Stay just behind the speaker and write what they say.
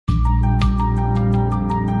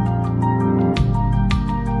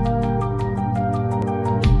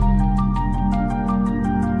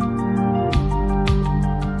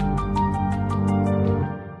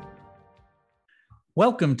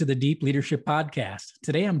Welcome to the Deep Leadership Podcast.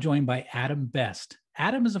 Today I'm joined by Adam Best.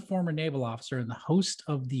 Adam is a former naval officer and the host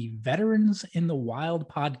of the Veterans in the Wild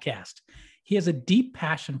podcast. He has a deep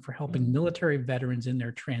passion for helping military veterans in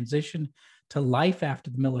their transition to life after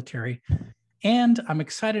the military. And I'm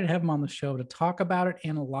excited to have him on the show to talk about it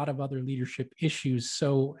and a lot of other leadership issues.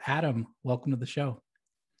 So, Adam, welcome to the show.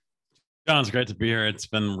 John, it's great to be here. It's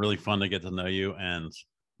been really fun to get to know you, and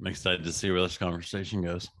I'm excited to see where this conversation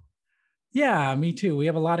goes. Yeah, me too. We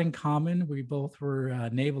have a lot in common. We both were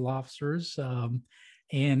naval officers,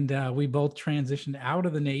 and we both transitioned out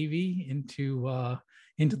of the Navy into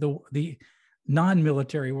the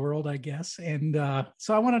non-military world, I guess. And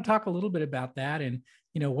so I want to talk a little bit about that, and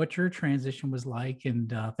what your transition was like,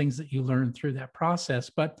 and things that you learned through that process.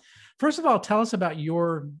 But first of all, tell us about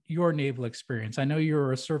your naval experience. I know you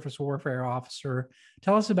were a surface warfare officer.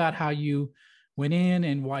 Tell us about how you went in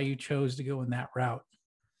and why you chose to go in that route.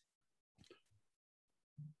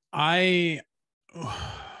 I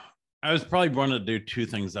was probably born to do two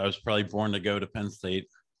things. I was probably born to go to Penn State.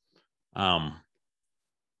 My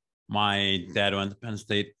dad went to Penn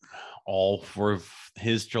State. All four of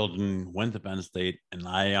his children went to Penn State, and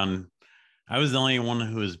I was the only one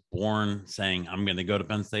who was born saying I'm going to go to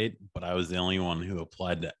Penn State, but I was the only one who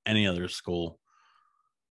applied to any other school,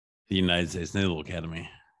 the United States Naval Academy,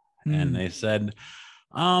 and they said,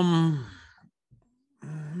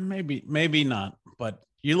 maybe not, but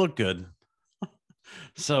you look good.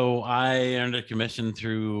 So I earned a commission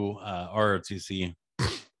through ROTC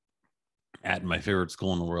at my favorite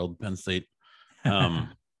school in the world, Penn State.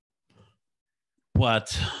 But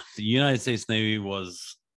the United States Navy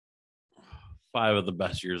was 5 of the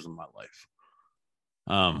best years of my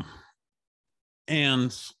life.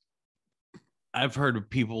 And I've heard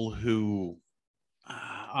of people who,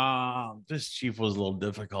 this chief was a little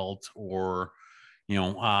difficult, or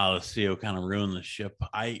the CO kind of ruined the ship.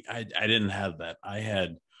 I didn't have that. I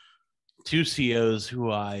had 2 COs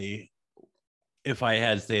who if I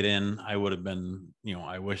had stayed in, I would have been,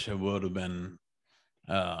 I wish I would have been,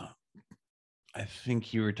 I think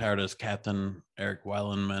he retired as Captain Eric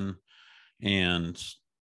Weilenman, and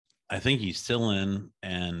I think he's still in,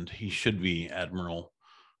 and he should be Admiral.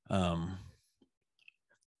 I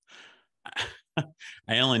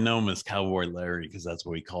only know him as Cowboy Larry because that's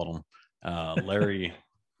what we called him. Larry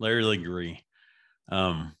Legree.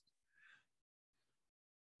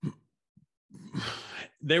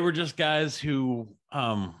 They were just guys who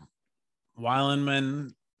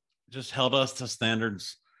Weilenman just held us to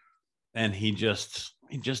standards, and he just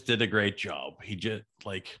did a great job.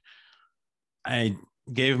 I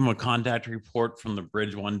gave him a contact report from the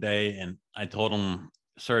bridge one day, and I told him,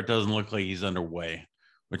 sir, it doesn't look like he's underway,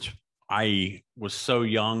 which I was so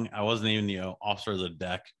young. I wasn't even the officer of the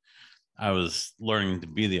deck. I was learning to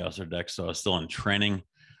be the officer deck, so I was still in training.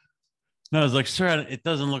 And I was like, sir, it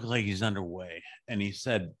doesn't look like he's underway. And he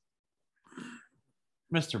said,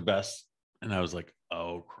 Mr. Best. And I was like,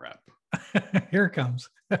 oh, crap. Here it comes.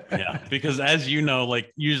 Yeah, because as you know,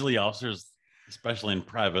 like usually officers, especially in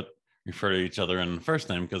private, refer to each other in the first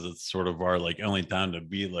name because it's sort of our only time to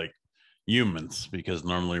be like humans, because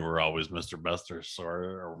normally we're always Mr. Best or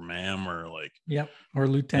sir or ma'am or or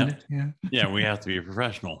lieutenant. Yep. Yeah, we have to be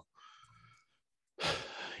professional.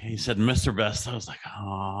 He said, Mr. Best. I was like,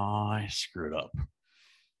 oh, I screwed up.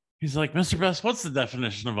 He's like, Mr. Best, what's the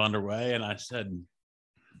definition of underway? And I said,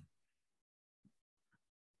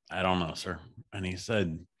 I don't know, sir. And he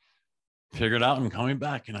said, figure it out and call me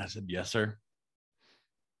back. And I said, yes, sir.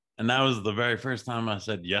 And that was the very first time I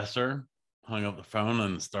said, yes, sir. Hung up the phone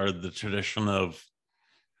and started the tradition of,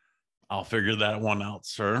 I'll figure that one out,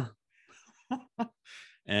 sir.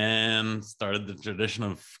 And started the tradition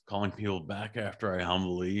of calling people back after I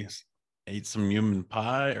humbly ate some human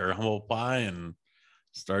pie or humble pie, and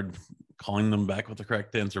started calling them back with the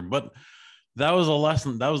correct answer. But that was a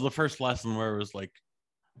lesson. That was the first lesson where it was like,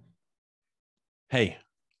 hey,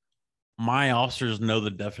 my officers know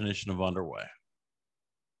the definition of underway.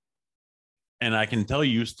 And I can tell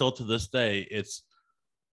you still to this day, it's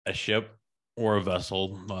a ship or a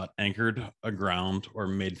vessel not anchored, aground, or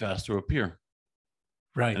made fast to a pier.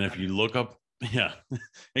 Right. And if you look up, yeah,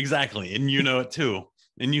 exactly. And you know it too.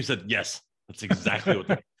 And you said, yes, that's exactly what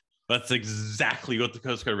the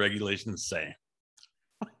Coast Guard regulations say.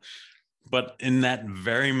 But in that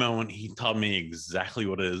very moment, he taught me exactly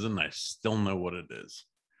what it is, and I still know what it is.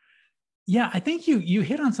 Yeah, I think you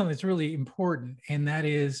hit on something that's really important, and that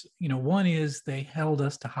is, one is they held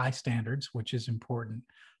us to high standards, which is important,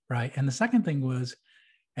 right? And the second thing was,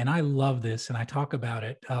 and I love this, and I talk about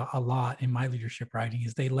it a lot in my leadership writing,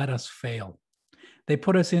 is they let us fail. They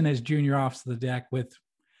put us in as junior officers of the deck with,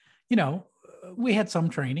 we had some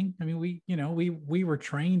training. I mean, we were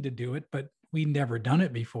trained to do it, but we never done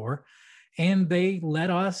it before, and they let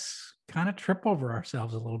us kind of trip over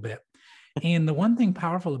ourselves a little bit. And the one thing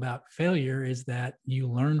powerful about failure is that you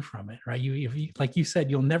learn from it, right? Like you said,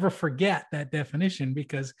 you'll never forget that definition,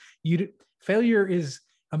 because failure is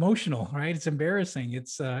emotional, right? It's embarrassing.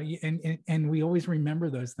 It's and we always remember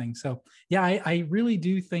those things. So yeah, I really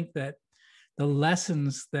do think that the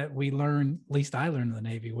lessons that we learn, at least I learned in the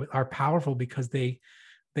Navy, are powerful, because they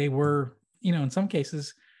were, in some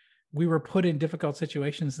cases, we were put in difficult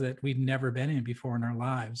situations that we'd never been in before in our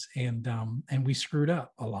lives, and we screwed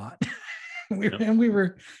up a lot. Yep. And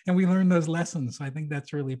we learned those lessons. So I think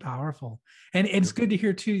that's really powerful, and it's good to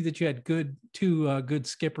hear too that you had two good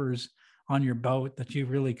skippers on your boat that you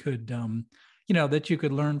really could, that you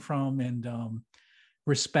could learn from, and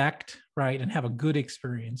respect, right, and have a good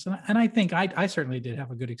experience. And I think I certainly did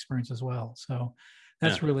have a good experience as well. So Yeah.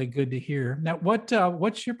 that's really good to hear. Now,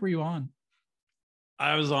 what ship were you on?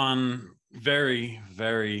 I was on very,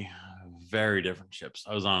 very, very different ships.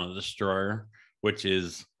 I was on a destroyer, which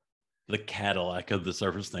is the Cadillac of the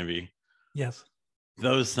surface Navy. Yes.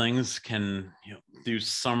 Those things can do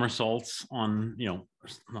somersaults on,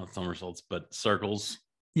 not somersaults, but circles.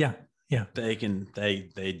 Yeah. Yeah.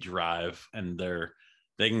 They drive, and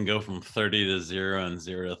they can go from 30 to 0 and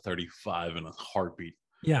 0 to 35 in a heartbeat.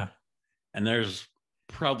 Yeah. And there's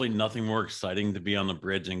probably nothing more exciting to be on the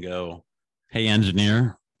bridge and go, hey,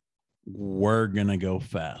 engineer, we're going to go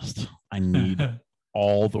fast. I need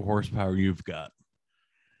all the horsepower you've got.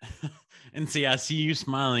 And see, I see you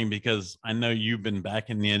smiling, because I know you've been back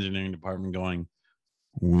in the engineering department going,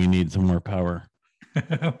 we need some more power.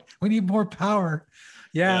 We need more power.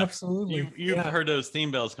 Yeah, Yeah. absolutely. You've heard those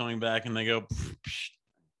steam bells coming back, and they go, psh,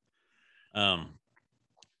 psh.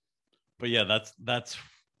 But yeah, that's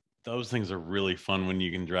those things are really fun when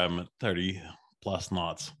you can drive them at 30 plus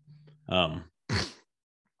knots. But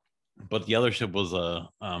the other ship was it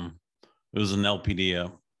was an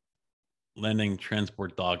LPD, landing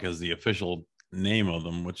transport dock, as the official name of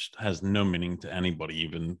them, which has no meaning to anybody,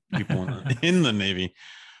 even people in the Navy.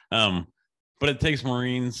 But it takes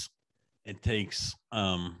Marines, it takes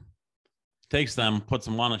them, puts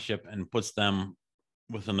them on a ship, and puts them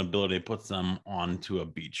with an ability, puts them onto a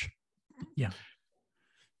beach. Yeah.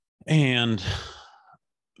 And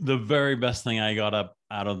the very best thing I got up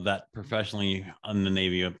out of that professionally in the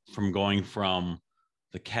Navy, from going from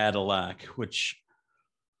the Cadillac,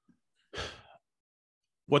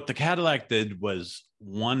 what the Cadillac did was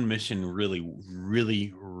one mission really,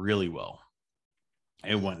 really, really well.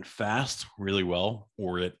 It went fast really well,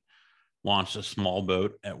 or it launched a small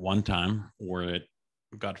boat at one time, or it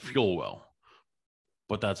got fuel well.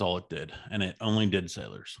 But that's all it did. And it only did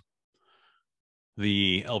sailors.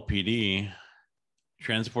 The LPD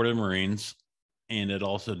transported Marines, and it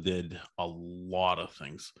also did a lot of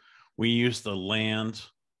things. We used to land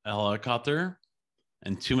a helicopter,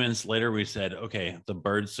 and 2 minutes later we said, okay, the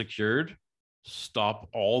bird's secured, stop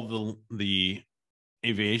all the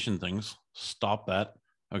aviation things, stop that.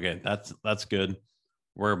 Okay, that's good.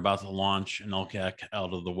 We're about to launch an LCAC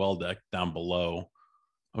out of the well deck down below.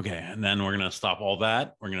 Okay, and then we're gonna stop all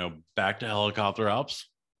that. We're gonna go back to helicopter ops,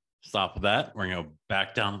 stop that. We're gonna go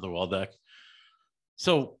back down to the well deck.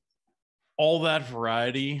 So all that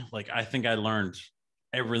variety, like, I think I learned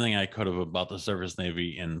everything I could have about the surface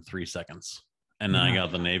Navy in 3 seconds. And then I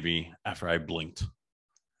got the Navy after I blinked.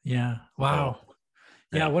 Yeah. Wow. So,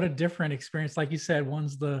 yeah. What a different experience. Like you said,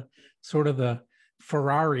 one's the sort of the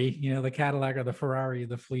Ferrari, the Cadillac or the Ferrari of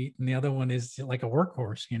the fleet. And the other one is like a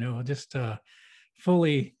workhorse, just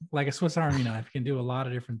fully like a Swiss Army knife, can do a lot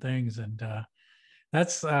of different things. And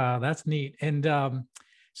that's neat. And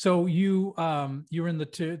so you were in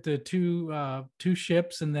the two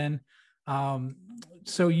ships, and then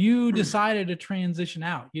so you decided to transition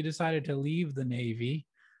out. You decided to leave the Navy.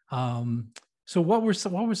 So what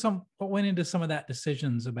went into some of that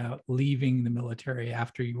decisions about leaving the military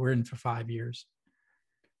after you were in for 5 years?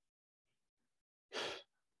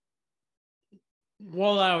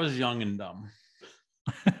 Well, I was young and dumb.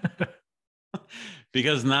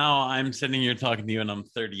 Because now I'm sitting here talking to you, and I'm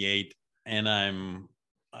 38, and I'm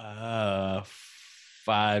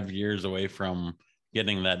 5 years away from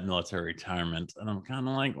getting that military retirement. And I'm kind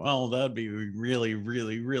of like, well, that'd be really,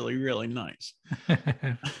 really, really, really nice.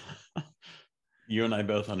 You and I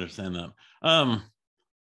both understand that.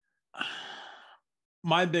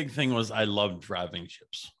 My big thing was I loved driving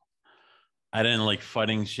ships. I didn't like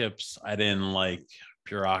fighting ships. I didn't like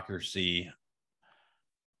bureaucracy.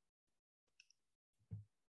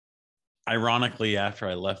 Ironically, after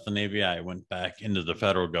I left the Navy, I went back into the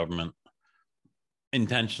federal government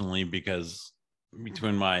intentionally, because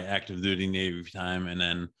between my active duty Navy time, and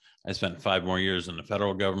then I spent 5 more years in the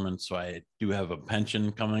federal government. So I do have a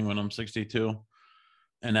pension coming when I'm 62.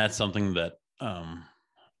 And that's something that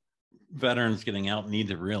veterans getting out need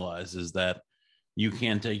to realize, is that you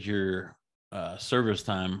can take your service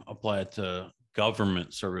time, apply it to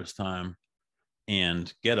government service time,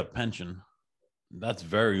 and get a pension. That's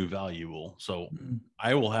very valuable. So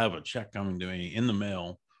I will have a check coming to me in the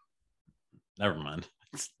mail. Never mind.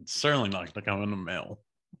 It's certainly not going to come in the mail.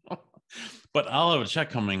 But I'll have a check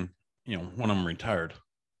coming, when I'm retired,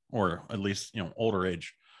 or at least, older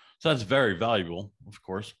age. So that's very valuable, of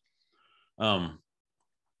course. But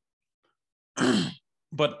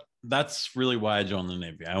that's really why I joined the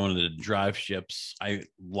Navy. I wanted to drive ships. I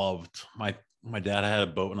loved my dad had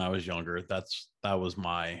a boat when I was younger. That was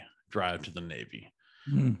my drive to the Navy.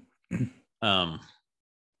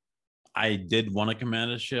 I did want to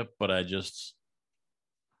command a ship, but I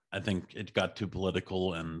think it got too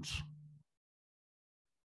political, and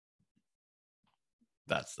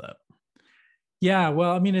that's that. Yeah,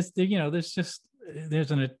 well, I mean, it's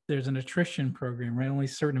there's an attrition program, right? Only a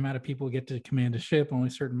certain amount of people get to command a ship. Only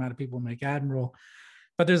a certain amount of people make admiral.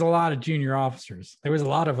 But there's a lot of junior officers. There was a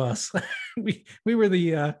lot of us. we were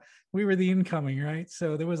the incoming, right?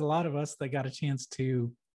 So there was a lot of us that got a chance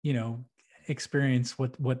to experience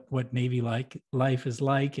what Navy life is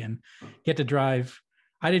like, and get to drive.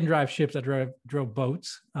 I didn't drive ships. I drove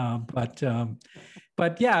boats. But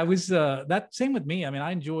yeah, it was that same with me. I mean,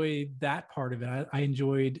 I enjoyed that part of it. I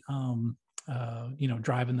enjoyed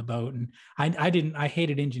driving the boat, and I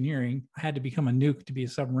hated engineering. I had to become a nuke to be a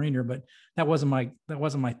submariner, but that wasn't my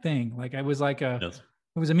thing. Like I was like Yes.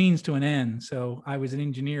 It was a means to an end. So I was an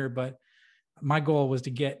engineer, but my goal was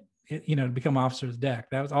to get, to become officer's deck.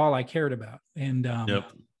 That was all I cared about. And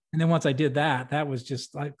Yep. and then once I did that, that was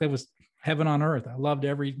just like, that was heaven on earth. I loved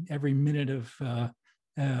every minute of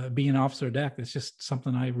being an officer deck. It's just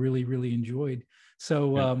something I really, really enjoyed.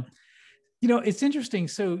 So, Yep. it's interesting.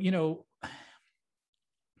 So,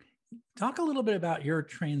 talk a little bit about your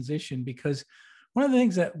transition, because one of the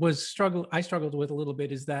things that I struggled with a little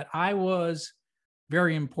bit is that I was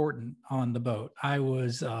very important on the boat. I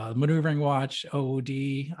was maneuvering watch,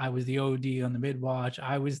 OOD. I was the OOD on the mid watch.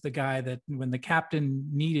 I was the guy that when the captain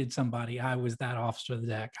needed somebody, I was that officer of the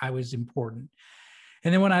deck. I was important.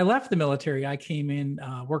 And then when I left the military, I came in,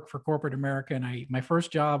 worked for corporate America, and my first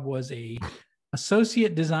job was a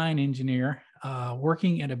associate design engineer,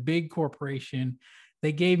 working at a big corporation.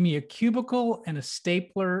 They gave me a cubicle and a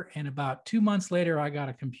stapler, and about 2 months later, I got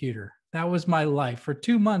a computer. That was my life. For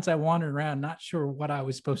 2 months, I wandered around, not sure what I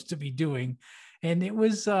was supposed to be doing. And it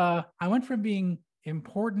was, I went from being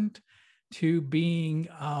important to being,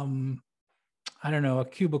 I don't know, a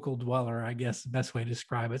cubicle dweller, I guess the best way to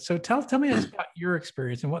describe it. So tell me about your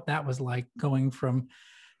experience and what that was like, going from,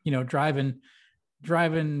 driving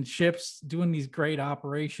ships, doing these great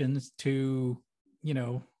operations, to,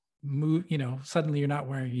 move, suddenly you're not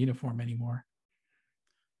wearing a uniform anymore.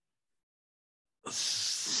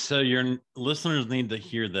 So your listeners need to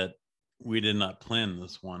hear that we did not plan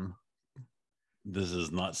this one. This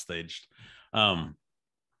is not staged.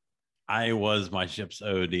 I was my ship's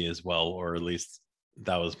OOD as well, or at least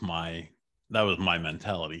that was my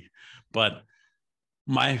mentality. But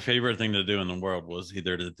my favorite thing to do in the world was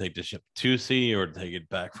either to take the ship to sea or to take it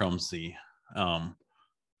back from sea.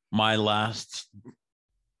 My last,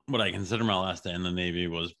 what I consider my last day in the Navy,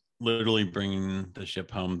 was literally bringing the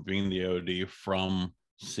ship home, being the OD from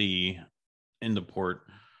sea into port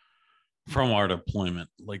from our deployment,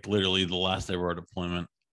 like literally the last day of our deployment,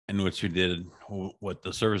 in which we did what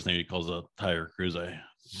the service Navy calls a Tiger cruise, I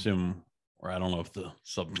assume, or I don't know if the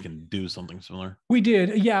subs can do something similar. We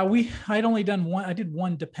did. Yeah, I'd only done one. I did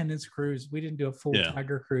one dependence cruise. We didn't do a full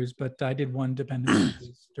Tiger cruise, but I did one dependence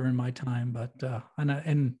cruise during my time. But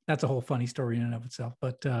and that's a whole funny story in and of itself.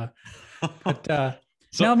 But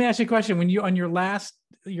so, now let me ask you a question. When you on your last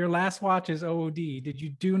watch as OOD, did you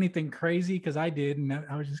do anything crazy? Because I did, and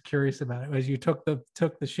I was just curious about it. As you took the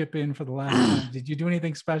ship in for the last time, did you do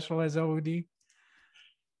anything special as OOD?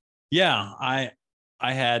 Yeah, I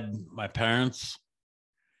had my parents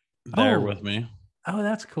there with me. Oh,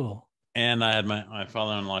 that's cool. And I had my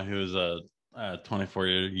father-in-law, who was a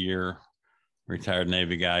 24-year retired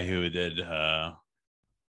Navy guy who did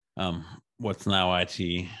what's now IT.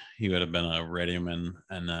 He would have been a radioman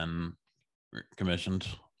and then commissioned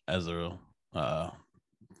as a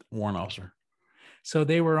warrant officer. So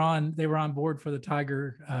they were on board for the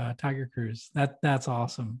Tiger cruise. That's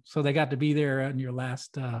awesome. So they got to be there on your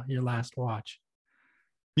last watch.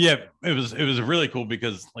 Yeah, it was really cool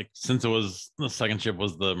because, like, since it was the second ship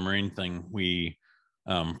was the Marine thing, we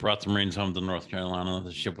Brought the Marines home to North Carolina.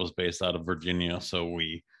 The ship was based out of Virginia, so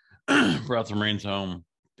we brought the Marines home,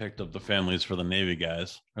 picked up the families for the Navy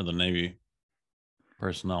guys or the Navy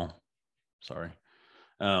personnel. Sorry.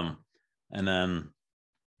 And then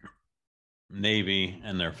Navy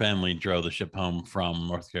and their family drove the ship home from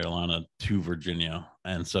North Carolina to Virginia.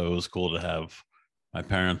 And so it was cool to have my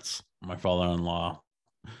parents, my father-in-law,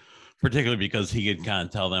 particularly because he could kind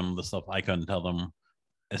of tell them the stuff I couldn't tell them,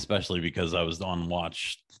 especially because I was on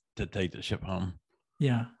watch to take the ship home.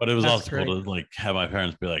 Yeah. But it was That's also great. cool to like have my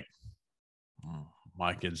parents be like,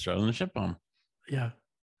 my kid's driving the ship home. Yeah.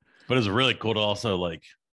 But it was really cool to also like,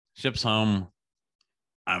 ship's home,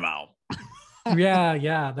 I'm out. Yeah.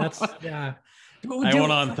 Yeah. That's, yeah. I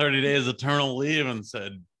went on 30 days eternal leave and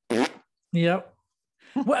said, Yep.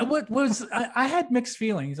 What was I had mixed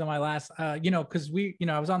feelings on my last because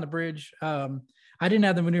I was on the bridge. I didn't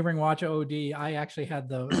have the maneuvering watch OD. I actually had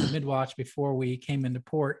the mid watch before we came into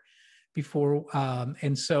port before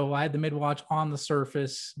and so I had the mid watch on the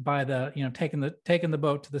surface by the taking the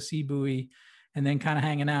boat to the sea buoy and then kind of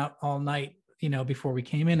hanging out all night before we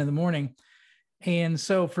came in the morning. And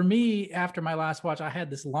so for me, after my last watch, I had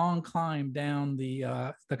this long climb down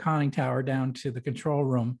the conning tower down to the control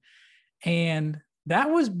room. And that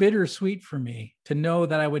was bittersweet for me to know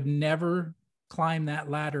that I would never climb that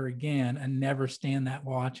ladder again and never stand that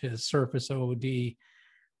watch as surface OOD.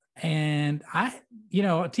 And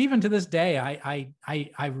even to this day,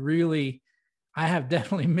 I really, I have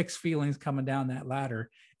definitely mixed feelings coming down that ladder.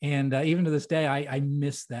 And even to this day, I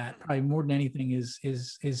miss that probably more than anything is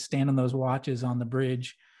standing those watches on the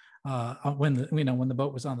bridge when the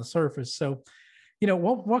boat was on the surface. So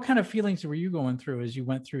what kind of feelings were you going through as you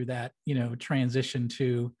went through that transition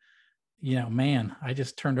to man, I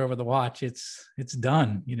just turned over the watch, it's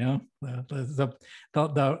done, it's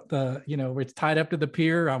tied up to the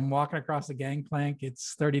pier, I'm walking across the gangplank,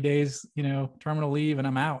 it's 30 days terminal leave, and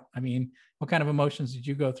I'm out. I mean, what kind of emotions did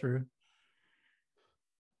you go through?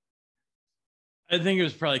 I think it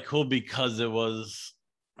was probably cool because it was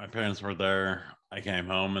my parents were there. I came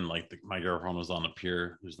home and like my girlfriend was on the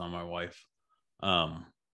pier, who's not my wife. Um,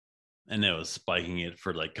 and it was spiking it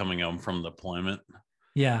for like coming home from deployment.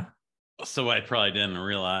 Yeah. So I probably didn't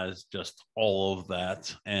realize just all of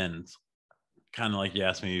that. And kind of like you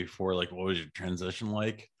asked me before, like, what was your transition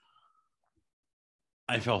like?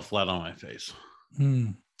 I fell flat on my face.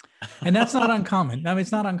 And that's not uncommon. I mean,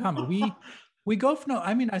 it's not uncommon. We go from, no,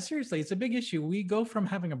 I mean, I seriously, it's a big issue. We go from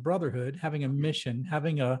having a brotherhood, having a mission,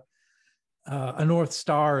 having a North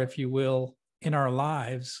Star, if you will, in our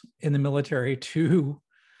lives in the military to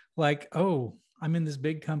like, oh, I'm in this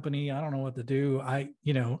big company. I don't know what to do. I'm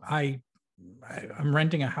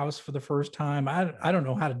renting a house for the first time. I don't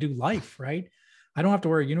know how to do life, right? I don't have to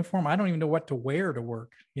wear a uniform. I don't even know what to wear to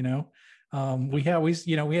work, we had always,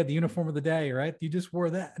 we had the uniform of the day, right? You just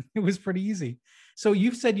wore that. It was pretty easy. So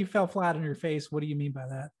you said you fell flat on your face. What do you mean by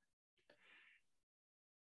that?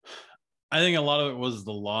 I think a lot of it was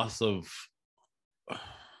the loss of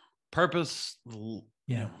purpose.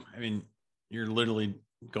 Yeah. I mean, you're literally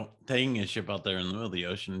taking a ship out there in the middle of the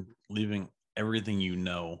ocean, leaving everything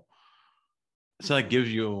so that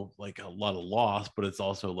gives you like a lot of loss, but it's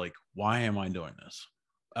also like, why am I doing this?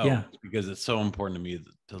 Oh, yeah. Because it's so important to me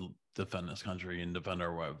to defend this country and defend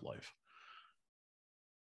our way of life.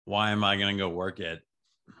 Why am I going to go work at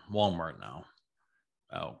Walmart now?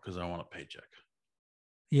 Oh, because I want a paycheck.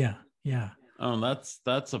 Yeah. Yeah. Oh,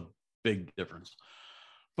 that's a big difference.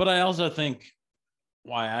 But I also think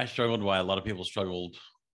why I struggled, why a lot of people struggled.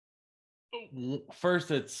 First,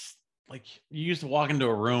 it's like you used to walk into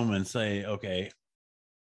a room and say, okay,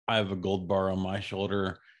 I have a gold bar on my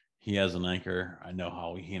shoulder. He has an anchor. I know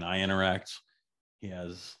how he and I interact. He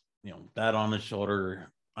has, that on his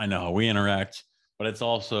shoulder. I know how we interact. But it's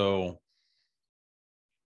also,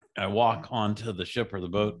 I walk onto the ship or the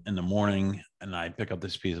boat in the morning and I pick up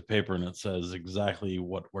this piece of paper and it says exactly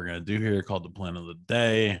what we're going to do here, called the plan of the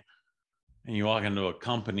day. And you walk into a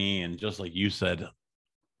company, and just like you said,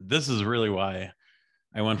 this is really why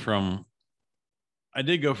I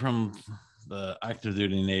did go from the active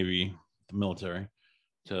duty Navy, the military,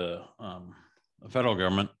 to the federal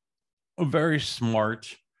government. A very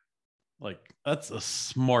smart, like, that's a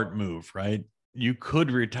smart move, right? You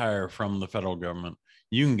could retire from the federal government.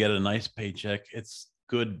 You can get a nice paycheck. It's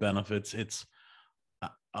good benefits. It's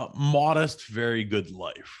a modest, very good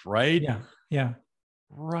life, right? Yeah. Yeah.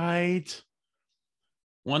 Right.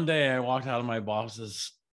 One day I walked out of my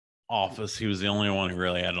boss's office. He was the only one who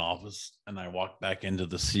really had an office. And I walked back into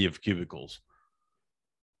the sea of cubicles.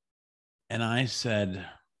 And I said,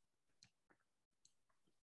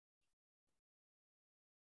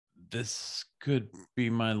 this could be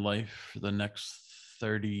my life for the next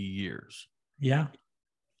 30 years. Yeah.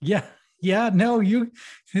 Yeah. Yeah. No, you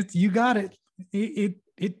got it.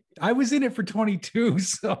 I was in it for 22.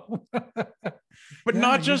 So But yeah,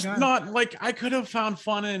 not you just, got it. not like I could have found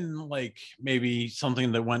fun in like maybe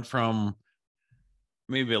something that went from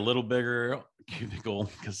maybe a little bigger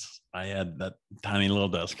cubicle because I had that tiny little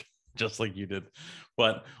desk just like you did.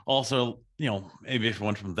 But also, maybe if I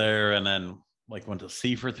went from there and then like went to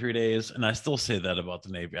sea for 3 days, and I still say that about the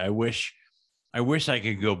Navy. I wish I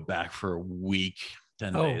could go back for a week,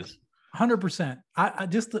 10 Oh, days. 100%.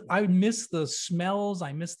 I miss the smells.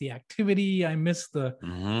 I miss the activity. I miss the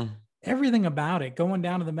Mm-hmm. everything about it. Going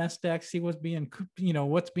down to the mess deck, see what's being,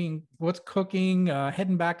 what's cooking,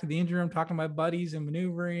 heading back to the engine room, talking to my buddies and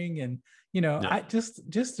maneuvering. And, Yeah. I just,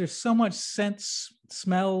 there's so much sense,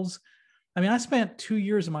 smells. I mean, I spent 2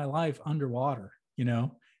 years of my life underwater,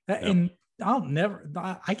 Yep. and I'll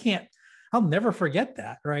never forget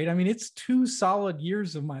that. Right. I mean, it's 2 solid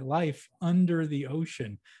years of my life under the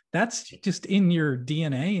ocean. That's just in your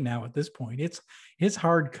DNA now at this point. It's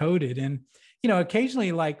hard coded. And,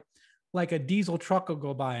 occasionally like a diesel truck will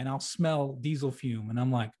go by and I'll smell diesel fume and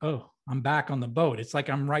I'm like, oh, I'm back on the boat. It's like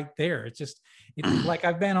I'm right there. It's like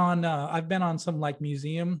I've been on some like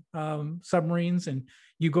museum submarines, and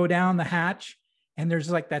you go down the hatch and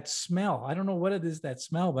there's like that smell. I don't know what it is, that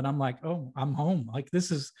smell, but I'm like, oh, I'm home. Like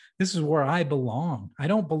this is where I belong. I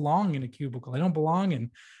don't belong in a cubicle. I don't belong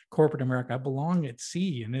in corporate America. I belong at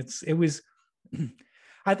sea. And it was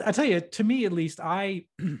I tell you, to me at least, I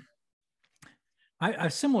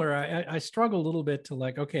similar. I struggle a little bit to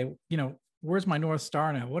like, okay, where's my North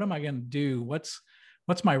Star now? What am I going to do? What's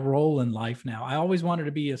my role in life now? I always wanted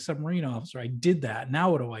to be a submarine officer. I did that.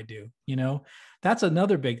 Now what do I do? That's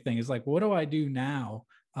another big thing. Is like, what do I do now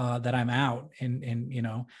that I'm out? And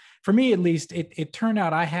for me at least, it turned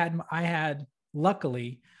out I had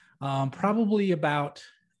luckily probably about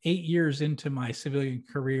 8 years into my civilian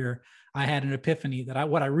career, I had an epiphany that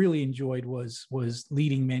what I really enjoyed was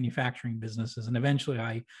leading manufacturing businesses, and eventually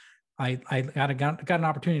I got an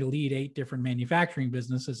opportunity to lead 8 different manufacturing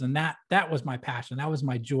businesses, and that was my passion, that was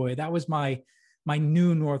my joy, that was my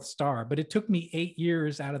new North Star. But it took me 8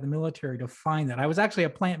 years out of the military to find that. I was actually a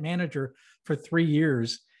plant manager for 3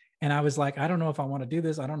 years, and I was like, I don't know if I want to do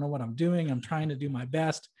this. I don't know what I'm doing. I'm trying to do my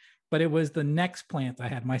best. But it was the next plant I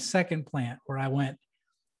had, my second plant, where I went,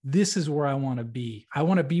 this is where I want to be. I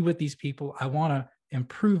want to be with these people. I want to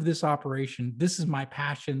improve this operation. This is my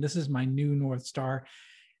passion. This is my new North Star.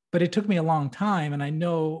 But it took me a long time. And I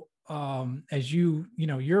know, as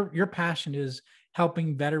your passion is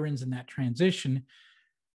helping veterans in that transition.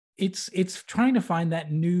 It's trying to find that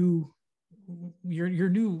your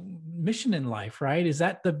new mission in life, right? Is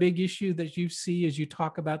that the big issue that you see as you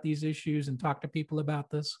talk about these issues and talk to people about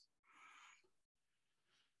this?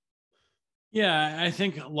 Yeah, I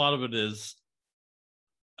think a lot of it is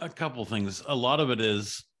a couple things. A lot of it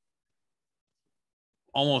is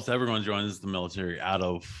almost everyone joins the military out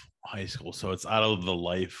of high school. So it's out of the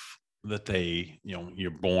life that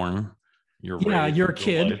you're born, you're Yeah, raised you're a into a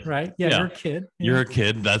kid, life. right? Yeah, you're Yeah. a kid. You're Yeah, a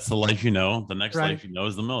kid. That's the life you know. The next right. life you know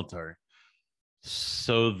is the military.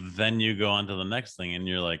 So then you go on to the next thing and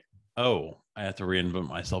you're like, oh, I have to reinvent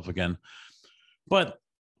myself again. But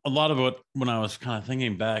a lot of it, when I was kind of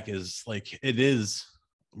thinking back, is like it is,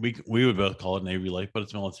 we would both call it Navy life, but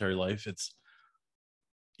it's military life. It's,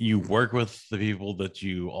 you work with the people that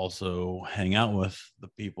you also hang out with, the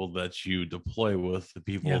people that you deploy with, the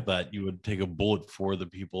people Yeah, that you would take a bullet for, the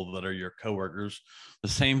people that are your coworkers, the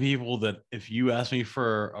same people that if you ask me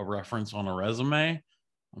for a reference on a resume,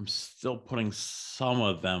 I'm still putting some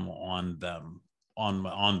of them on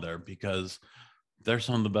there because they're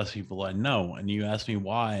some of the best people I know. And you ask me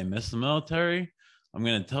why I miss the military, I'm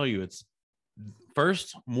going to tell you it's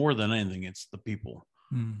first, more than anything, it's the people.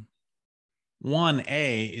 mm,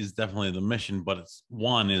 1A is definitely the mission, but it's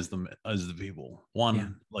one is the people. yeah,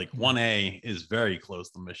 Like yeah, 1A is very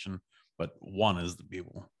close to mission, but one is the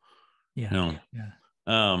people. yeah, You know, yeah,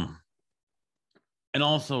 um, and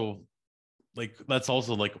also like that's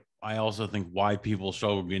also like I also think why people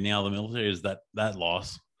struggle getting out of the military is that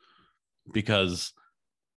loss. Because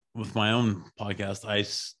with my own podcast, I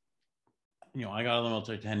got out of the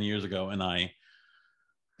military 10 years ago, and like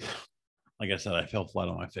I said, I fell flat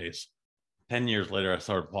on my face. 10 years later, I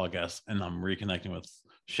started a podcast, and I'm reconnecting with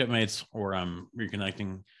shipmates, or I'm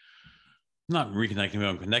not reconnecting, but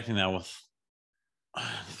I'm connecting now with.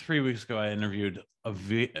 3 weeks ago, I interviewed a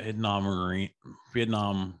Vietnam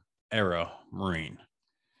era Marine,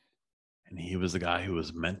 and he was the guy who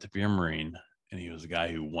was meant to be a Marine, and he was a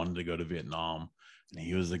guy who wanted to go to Vietnam, and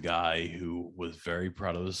he was a guy who was very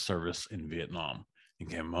proud of his service in Vietnam and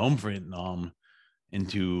came home from Vietnam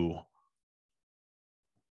into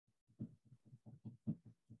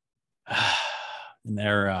an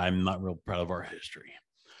era I'm not real proud of our history.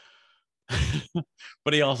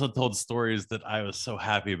 But he also told stories that I was so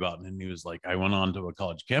happy about. And he was like, I went on to a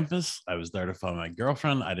college campus. I was there to find my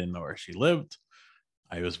girlfriend. I didn't know where she lived.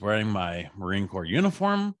 I was wearing my Marine Corps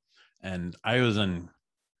uniform, and I was in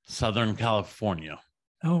Southern California.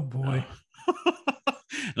 Oh boy.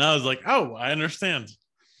 And I was like, oh, I understand.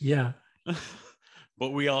 Yeah.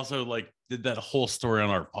 But we also like did that whole story on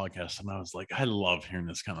our podcast. And I was like, I love hearing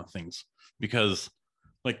this kind of things because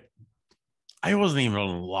like I wasn't even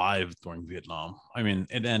alive during Vietnam. I mean,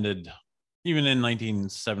 it ended even in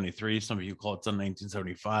 1973. Some of you call it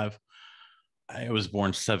 1975. I was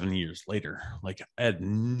born 7 years later. Like I had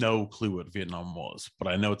no clue what Vietnam was, but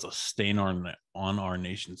I know it's a stain on our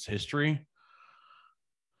nation's history.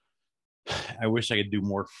 I wish I could do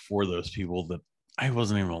more for those people that I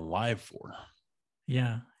wasn't even alive for.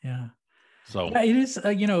 Yeah. Yeah. So Yeah, it is.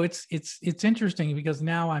 It's interesting because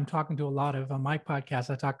now I'm talking to a lot of on my podcast.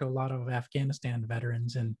 I talk to a lot of Afghanistan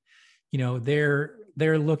veterans, and they're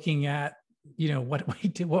looking at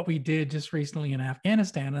what we did just recently in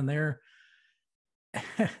Afghanistan, and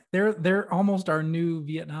they're almost our new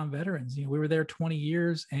Vietnam veterans. We were there 20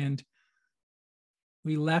 years, and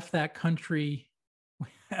we left that country.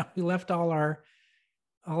 We left all our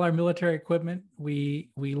military equipment. We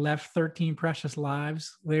left 13 precious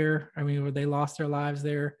lives there. I mean, they lost their lives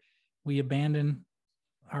there. We abandoned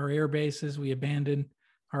our air bases. We abandoned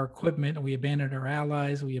our equipment. We abandoned our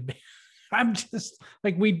allies. I'm just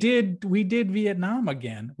like, we did Vietnam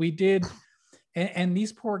again. We did. And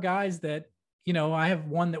these poor guys that, I have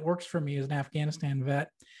one that works for me as an Afghanistan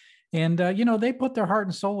vet. And, they put their heart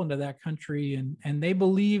and soul into that country, and they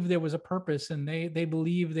believe there was a purpose, and they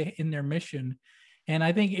believe in their mission. And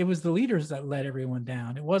I think it was the leaders that let everyone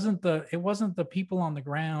down. It wasn't the people on the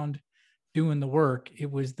ground doing the work. It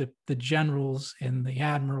was the generals and the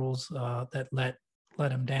admirals that let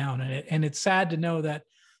them down. And it's sad to know that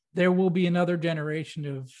there will be another generation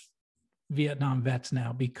of Vietnam vets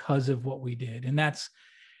now because of what we did. And that's,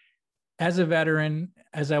 as a veteran,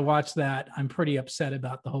 as I watch that, I'm pretty upset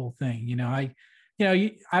about the whole thing.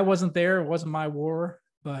 I wasn't there. It wasn't my war,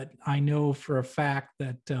 but I know for a fact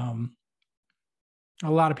that a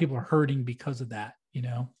lot of people are hurting because of that,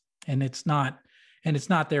 and it's not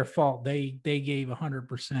their fault. They gave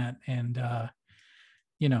 100%, and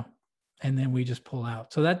and then we just pull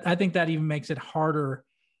out. So that, I think that even makes it harder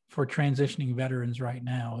for transitioning veterans right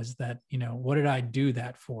now, is that, what did I do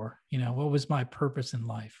that for? What was my purpose in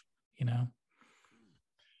life?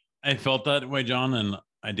 I felt that way, John, and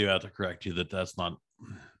I do have to correct you that that's not.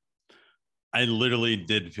 I literally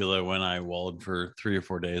did feel it when I wallowed for 3 or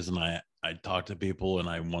 4 days, and I talked to people, and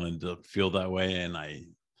I wanted to feel that way. And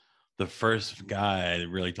the first guy I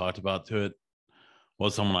really talked about to it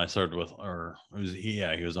was someone I served with, or he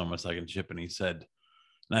was on my second ship, and he said,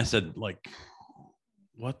 and I said, like,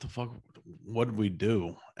 what the fuck? What did we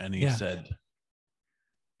do? And he said,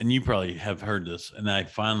 and you probably have heard this, and I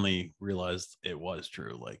finally realized it was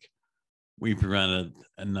true. Like, we prevented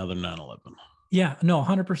another 9/11. Yeah, no,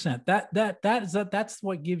 100%. That's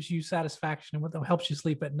what gives you satisfaction and what helps you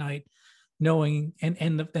sleep at night, knowing,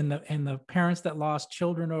 and the parents that lost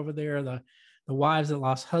children over there, the wives that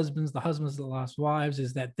lost husbands, the husbands that lost wives,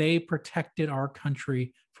 is that they protected our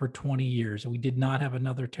country for 20 years. And we did not have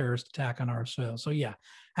another terrorist attack on our soil. So yeah,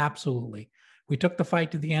 absolutely. We took the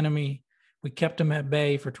fight to the enemy. We kept them at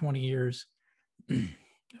bay for 20 years.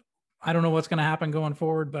 I don't know what's going to happen going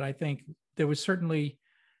forward, but I think there was certainly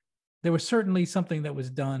something that was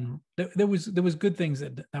done. There was good things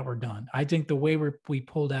that were done. I think the way we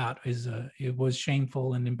pulled out it was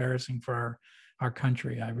shameful and embarrassing for our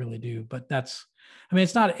country. I really do. But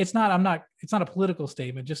it's not a political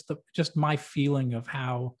statement. Just my feeling of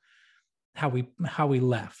how we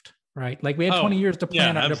left. Right. Like we had 20 years to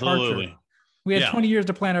plan our departure. We had 20 years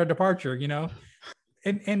to plan our departure,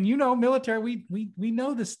 and military, we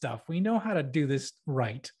know this stuff. We know how to do this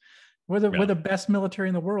right. We're the best military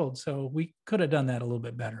in the world, so we could have done that a little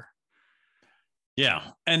bit better. Yeah,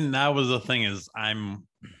 and that was the thing, is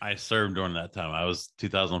I served during that time. I was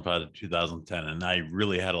 2005 to 2010, and I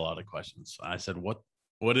really had a lot of questions. I said, what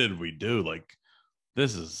did we do? Like,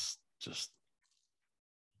 this is just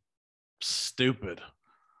stupid.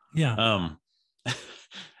 Yeah.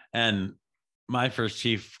 And my first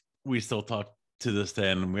chief, we still talk to this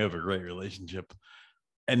day, and we have a great relationship.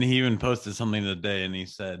 And he even posted something today, and he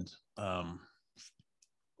said,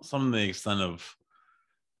 something to the extent of,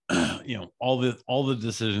 all the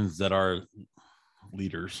decisions that our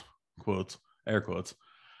leaders, quotes, air quotes,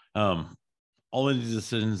 um, all of the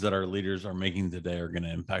decisions that our leaders are making today are going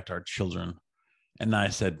to impact our children. And I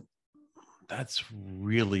said, that's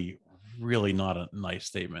really, really not a nice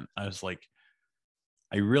statement. I was like,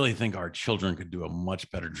 I really think our children could do a much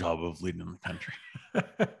better job of leading the country.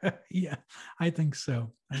 Yeah, I think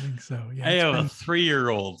so. I think so. Yeah, I it's have a been,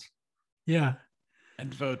 3-year-old. yeah,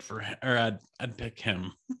 I'd vote for him, or I'd pick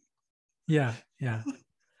him. yeah, yeah.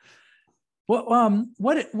 What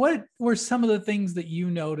were some of the things that you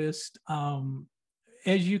noticed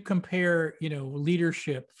as you compare,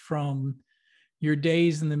 leadership from your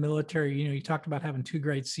days in the military? You talked about having two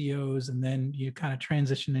great COs, and then you kind of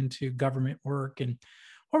transition into government work. And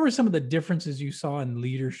what were some of the differences you saw in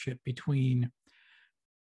leadership between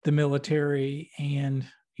the military and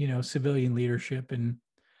civilian leadership? And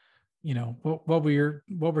what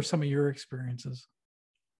were some of your experiences?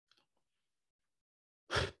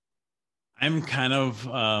 I'm kind of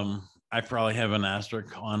I probably have an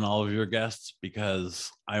asterisk on all of your guests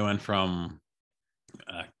because I went from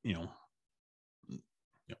uh, you know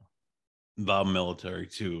the military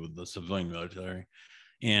to the civilian military,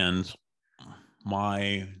 and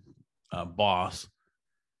my boss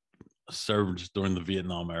served during the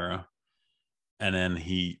Vietnam era, and then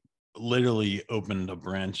he literally opened a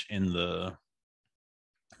branch in the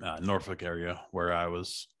Norfolk area where I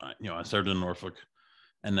was. I served in Norfolk,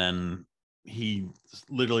 and then he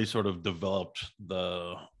literally sort of developed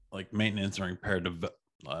the like maintenance and repair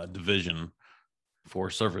division for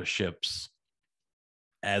surface ships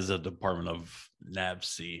as a department of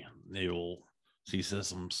NAVC, Naval Sea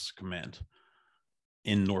Systems Command,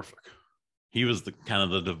 in Norfolk. He was the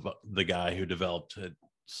kind of the guy who developed it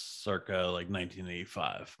circa like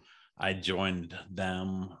 1985. I joined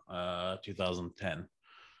them 2010.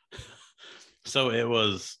 So it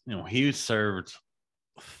was, he served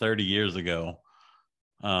 30 years ago.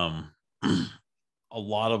 Um, a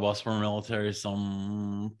lot of us were military,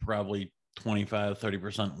 some probably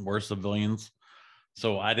 25-30% were civilians.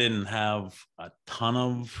 So I didn't have a ton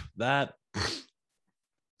of that.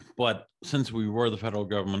 But since we were the federal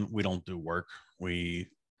government, we don't do work. We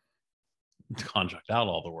contract out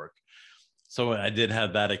all the work. So I did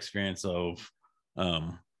have that experience of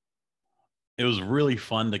it was really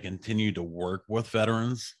fun to continue to work with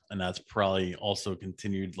veterans. And that's probably also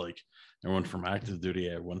continued. Like I went from active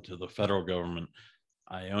duty, I went to the federal government.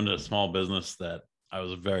 I owned a small business that I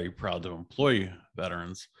was very proud to employ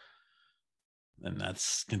veterans. And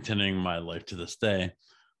that's continuing my life to this day.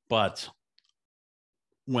 But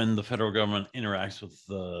when the federal government interacts with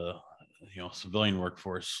the civilian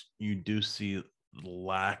workforce, you do see the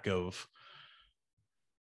lack of,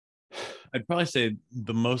 I'd probably say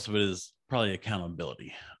the most of it is probably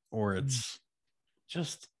accountability, or it's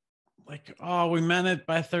just like, oh, we meant it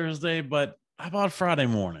by Thursday, but how about Friday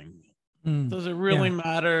morning? Mm, Does it really yeah,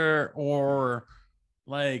 matter? Or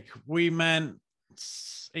like we meant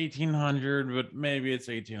 1800, but maybe it's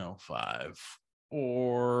 1805.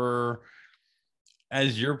 Or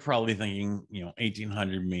as you're probably thinking,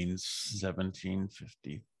 1800 means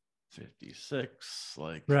 1750, 56,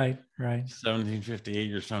 like right, right. 1758,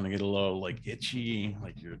 you're starting to get a little like itchy,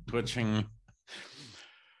 like you're twitching.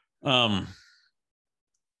 Um,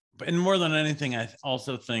 and more than anything, I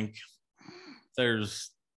also think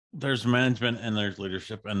there's management and there's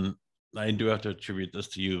leadership, and I do have to attribute this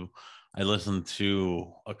to you. I listened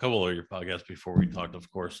to a couple of your podcasts before we talked, of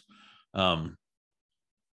course.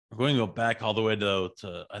 We're going to go back all the way to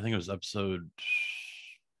I think it was episode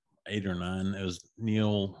 8 or 9. It was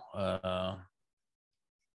Neil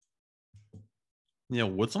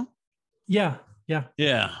Woodson. Yeah, yeah,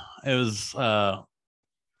 Yeah, it was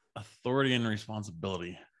authority and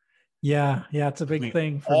responsibility. yeah, yeah. It's a Took big me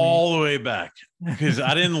thing for me. all the way back because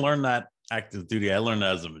I didn't learn that active duty. I learned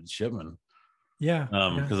that as a midshipman. Yeah,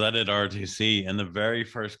 yeah, Because I did ROTC, and the very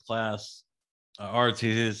first class,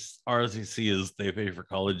 ROTC is they pay for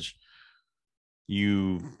college.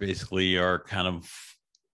 You basically are kind of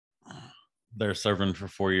they're serving for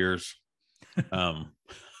 4 years. Um,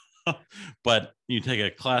 but you take a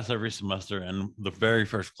class every semester, and the very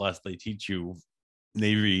first class they teach you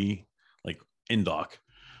Navy, like in dock.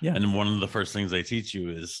 yeah, And one of the first things they teach you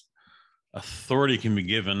is authority can be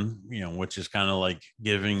given, which is kind of like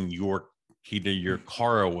giving your key to your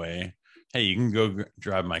car away. Hey, you can go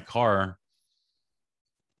drive my car.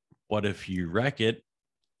 But if you wreck it,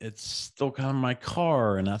 it's still kind of my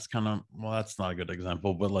car. And that's kind of, well, that's not a good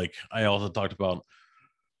example. But like I also talked about,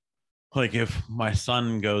 like if my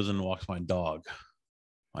son goes and walks my dog,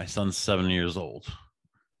 my son's 7 years old.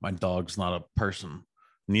 My dog's not a person.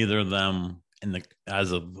 Neither of them in the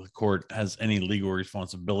as of the court has any legal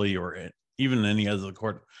responsibility, or even any as the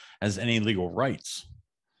court has any legal rights.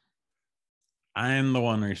 I am the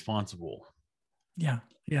one responsible. Yeah.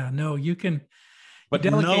 Yeah. No, you But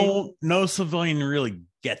delegate. no civilian really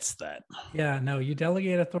gets that. Yeah. No, you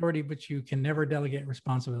delegate authority, but you can never delegate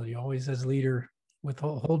responsibility. Always as leader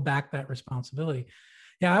hold back that responsibility.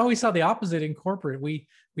 Yeah. I always saw the opposite in corporate. We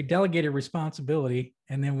delegated responsibility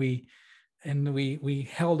and then we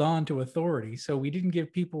held on to authority. So we didn't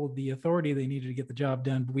give people the authority they needed to get the job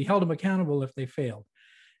done, but we held them accountable if they failed.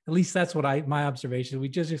 At least that's what my observation. We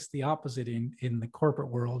just the opposite in the corporate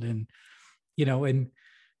world. And and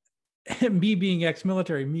me being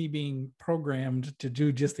ex-military, me being programmed to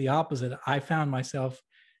do just the opposite, I found myself,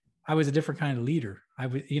 I was a different kind of leader. I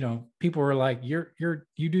was, people were like, you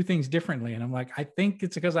do things differently. And I'm like, I think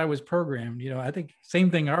it's because I was programmed, I think same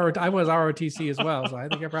thing. I was ROTC as well. So I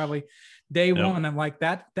think I probably day one, I'm like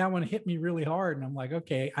that one hit me really hard. And I'm like,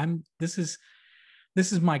 okay, this is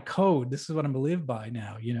my code. This is what I'm going to live by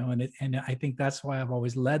now, and I think that's why I've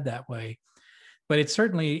always led that way. But it's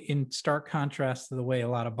certainly in stark contrast to the way a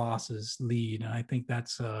lot of bosses lead. And I think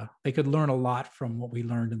that's they could learn a lot from what we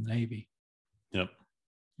learned in the Navy. Yep.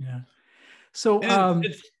 Yeah. So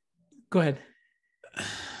go ahead.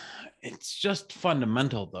 It's just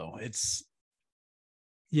fundamental though.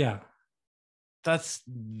 That's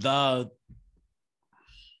the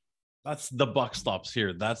buck stops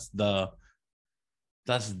here. That's the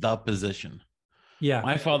position. Yeah.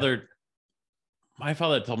 My father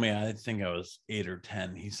told me, I think I was 8 or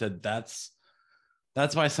 10. He said that's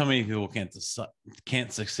why so many people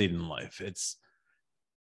can't succeed in life. It's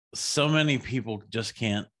so many people just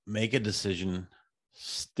can't make a decision,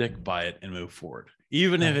 stick by it, and move forward.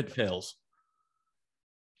 Even if it fails,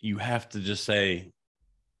 you have to just say,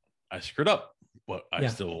 I screwed up, but I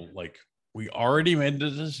still we already made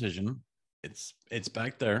the decision. It's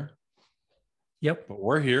back there. Yep. But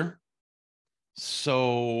we're here.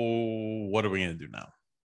 So what are we going to do now?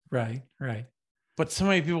 Right. But so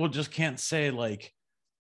many people just can't say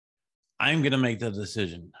I'm going to make the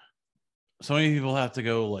decision. So many people have to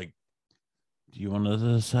go do you want to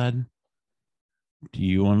decide? Do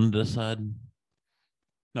you want to decide?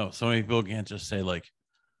 No, so many people can't just say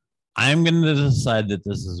I'm going to decide that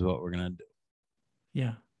this is what we're going to do.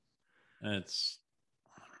 Yeah. And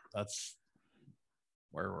that's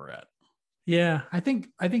where we're at. Yeah, I think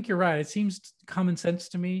you're right. It seems common sense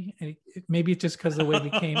to me. And maybe it's just because the way we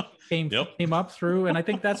came up through. And I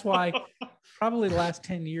think that's why probably the last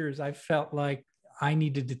 10 years, I felt like I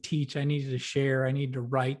needed to teach, I needed to share, I needed to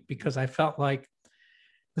write, because I felt like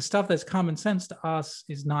the stuff that's common sense to us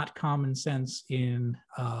is not common sense in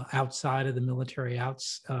outside of the military,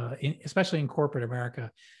 especially in corporate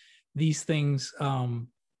America. These things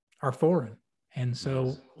are foreign. And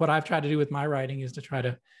so what I've tried to do with my writing is to try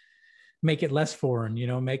to make it less foreign,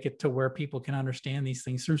 make it to where people can understand these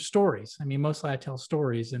things through stories. I mean, mostly I tell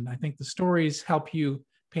stories, and I think the stories help you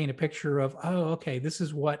paint a picture of, oh, okay, this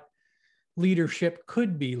is what leadership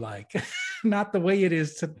could be like, not the way it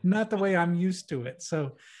is, not the way I'm used to it.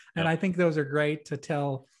 So, and I think those are great to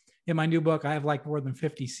tell. In my new book, I have more than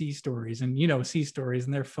 50 sea stories, and sea stories,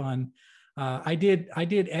 and they're fun. I did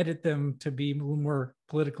edit them to be a little more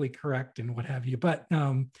politically correct and what have you. But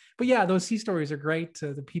yeah, those sea stories are great.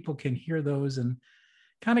 The people can hear those and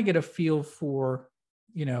kind of get a feel for,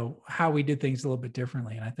 how we did things a little bit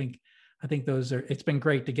differently. And I think those it's been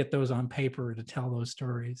great to get those on paper to tell those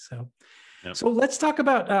stories. So let's talk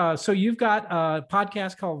about, so you've got a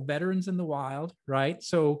podcast called Veterans in the Wild, right?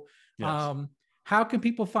 So how can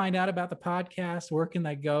people find out about the podcast? Where can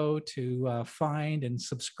they go to find and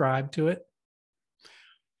subscribe to it?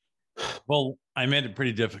 Well, I made it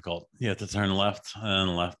pretty difficult. You have to turn left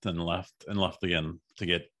and left and left and left again to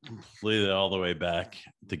get completely all the way back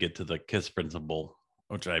to get to the KISS principle,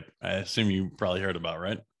 which I assume you probably heard about,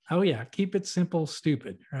 right? Oh, yeah. Keep it simple,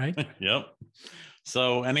 stupid, right? Yep.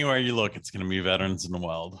 So anywhere you look, it's going to be Veterans in the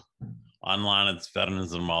Wild. Online, it's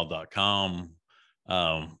veteransinthewild.com.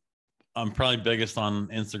 I'm probably biggest on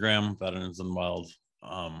Instagram, Veterans in the Wild.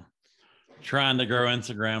 Trying to grow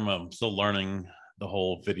Instagram. I'm still learning the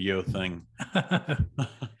whole video thing.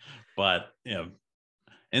 But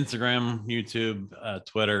Instagram, YouTube,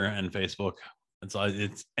 Twitter, and Facebook.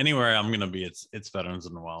 It's anywhere I'm gonna be. It's Veterans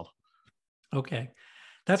in the Wild. Okay,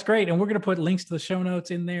 that's great. And we're gonna put links to the show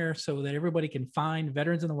notes in there so that everybody can find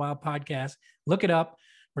Veterans in the Wild podcast. Look it up.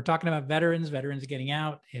 We're talking about veterans getting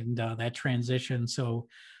out, and that transition. So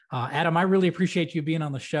Adam, I really appreciate you being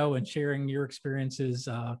on the show and sharing your experiences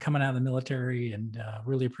coming out of the military, and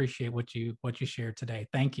really appreciate what you shared today.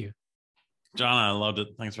 Thank you. John, I loved it.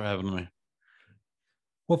 Thanks for having me.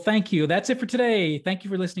 Well, thank you. That's it for today. Thank you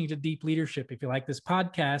for listening to Deep Leadership. If you like this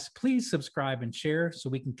podcast, please subscribe and share so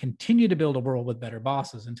we can continue to build a world with better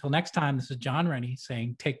bosses. Until next time, this is John Rennie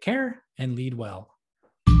saying take care and lead well.